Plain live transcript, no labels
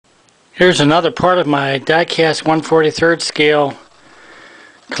Here's another part of my diecast 1/43 scale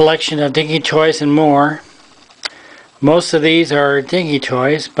collection of Dinky Toys and more. Most of these are Dinky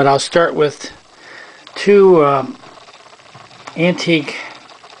Toys, but I'll start with two antique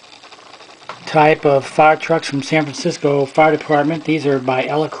type of fire trucks from San Francisco Fire Department. These are by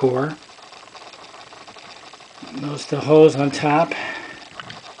Elicors. Notice the hose on top.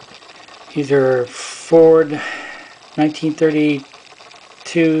 These are Ford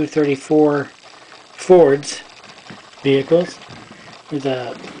 1932-34 Fords vehicles. There's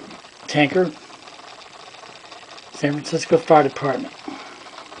a tanker. San Francisco Fire Department.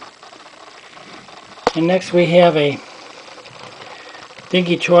 And next we have a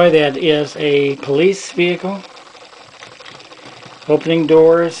Dinky toy that is a police vehicle. Opening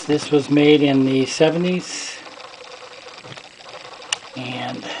doors. This was made in the 70s.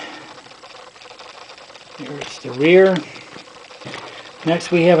 And here's the rear.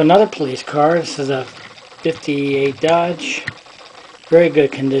 Next we have another police car. This is a 58 Dodge. Very good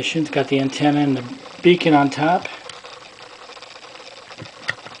condition. It's got the antenna and the beacon on top.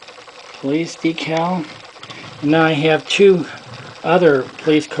 Police decal. And now I have two other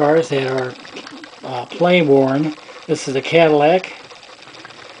police cars that are plain worn. This is a Cadillac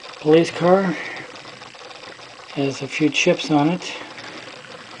police car. Has a few chips on it.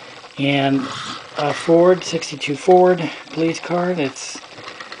 And a Ford 62 Ford police car that's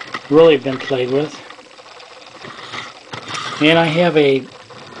really been played with. And I have a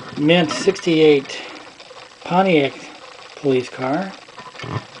mint 68 Pontiac police car.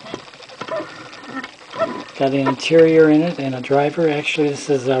 Got an interior in it and a driver. Actually, this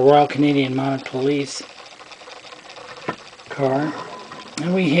is a Royal Canadian Mounted Police car.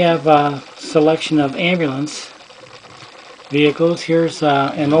 And we have a selection of ambulance vehicles. Here's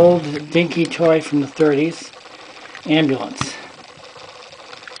an old Dinky toy from the 30s, ambulance.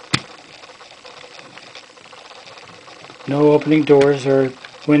 No opening doors or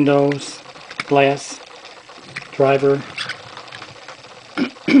windows, glass, driver.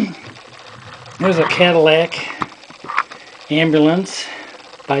 There's a Cadillac ambulance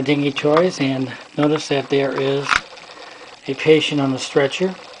by Dinky Toys, and notice that there is a patient on the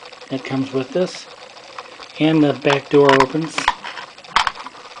stretcher that comes with this, and the back door opens.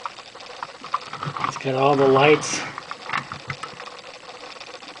 It's got all the lights.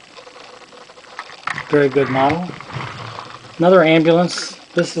 Very good model. Another ambulance.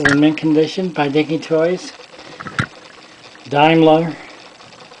 This is in mint condition by Dinky Toys. Daimler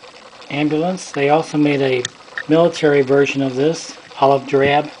ambulance. They also made a military version of this, olive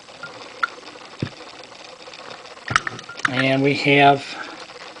drab. And we have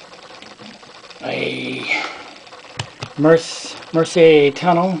a Marx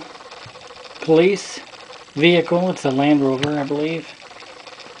Tunnel police vehicle. It's a Land Rover, I believe.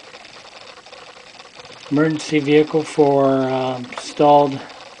 Emergency vehicle for stalled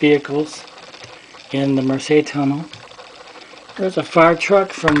vehicles in the Marx Tunnel. There's a fire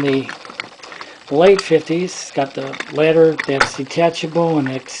truck from the late 50s. It's got the ladder that's detachable and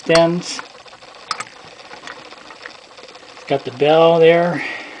extends. It's got the bell there.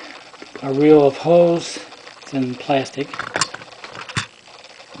 A reel of hose. It's in plastic.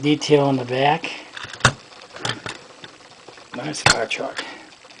 Detail in the back. Nice fire truck.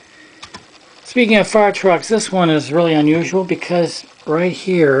 Speaking of fire trucks, this one is really unusual because right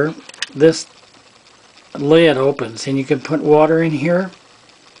here, this lid opens and you can put water in here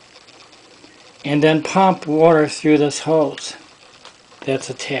and then pump water through this hose that's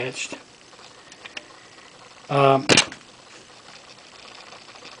attached.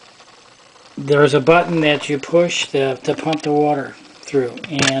 There's a button that you push to pump the water through,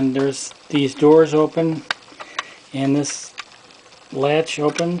 and there's these doors open and this latch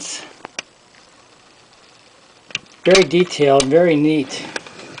opens. Very detailed, very neat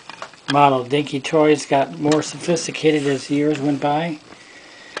model. Dinky Toys got more sophisticated as the years went by.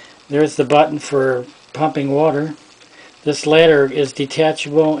 There's the button for pumping water. This ladder is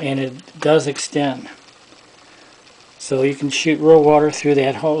detachable and it does extend. So you can shoot raw water through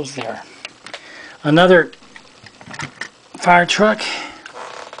that hose there. Another fire truck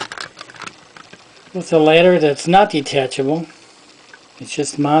with a ladder that's not detachable. It's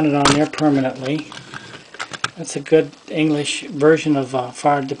just mounted on there permanently. That's a good English version of a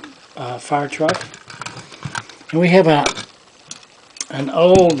fire truck. And we have an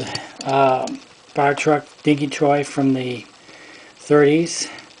old fire truck Dinky toy from the 30s,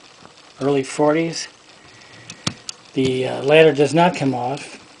 early 40s. The ladder does not come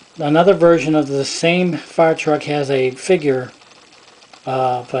off. Another version of the same fire truck has a figure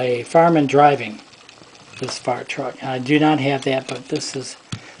of a fireman driving this fire truck. I do not have that, but this is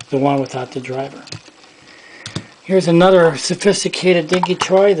the one without the driver. Here's another sophisticated Dinky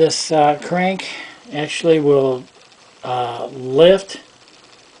toy. This crank actually will lift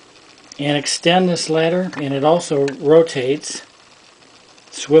and extend this ladder, and it also rotates,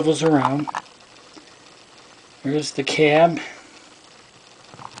 swivels around. Here's the cab,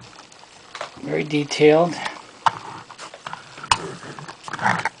 very detailed.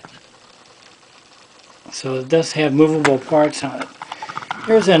 So it does have movable parts on it.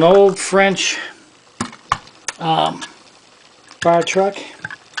 Here's an old French fire truck,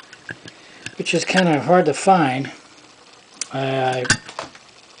 which is kind of hard to find. I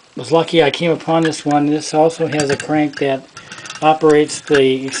was lucky I came upon this one. This also has a crank that operates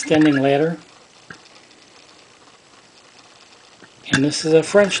the extending ladder. And this is a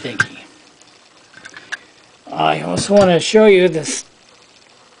French Dinky. I also want to show you this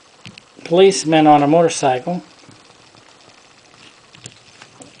policeman on a motorcycle,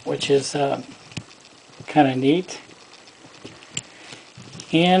 which is kind of neat.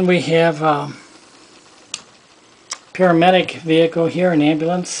 And we have a paramedic vehicle here, an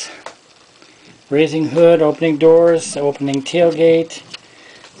ambulance. Raising hood, opening doors, opening tailgate.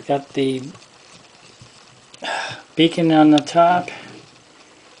 It's got the beacon on the top.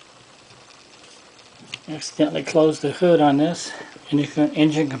 Accidentally closed the hood on this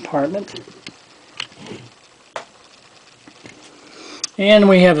engine compartment. And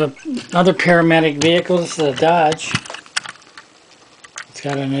we have another paramedic vehicle. This is a Dodge. It's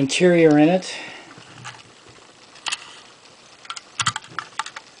got an interior in it.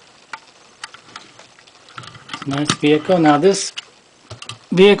 Nice vehicle. Now this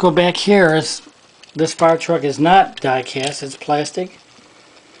vehicle back here is, this fire truck is not die-cast, it's plastic.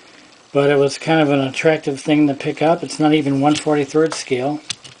 But it was kind of an attractive thing to pick up. It's not even 1/43rd scale.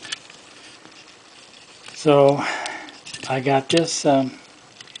 So I got this to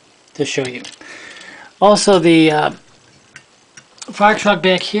show you. Also, the fire truck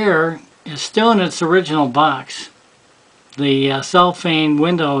back here is still in its original box. The cellophane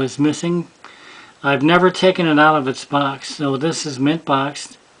window is missing. I've never taken it out of its box. So this is mint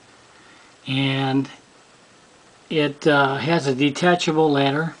boxed. And it has a detachable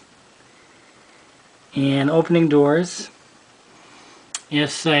ladder and opening doors.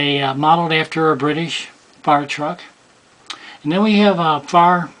 It's modeled after a British fire truck. And then we have a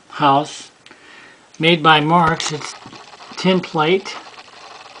firehouse made by Marx. It's tin plate,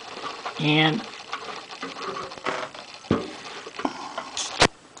 and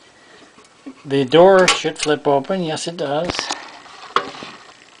the door should flip open. Yes, it does.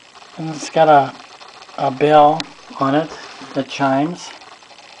 And it's got a bell on it that chimes.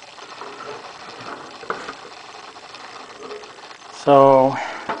 So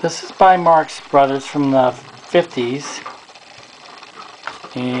this is by Marx Brothers from the 50s,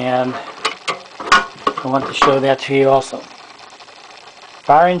 and I want to show that to you also.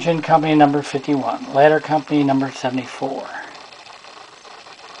 Fire engine company number 51, ladder company number 74.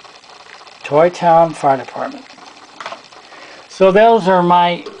 Toy Town Fire Department. So those are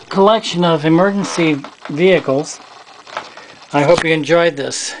my collection of emergency vehicles. I hope you enjoyed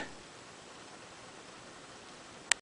this.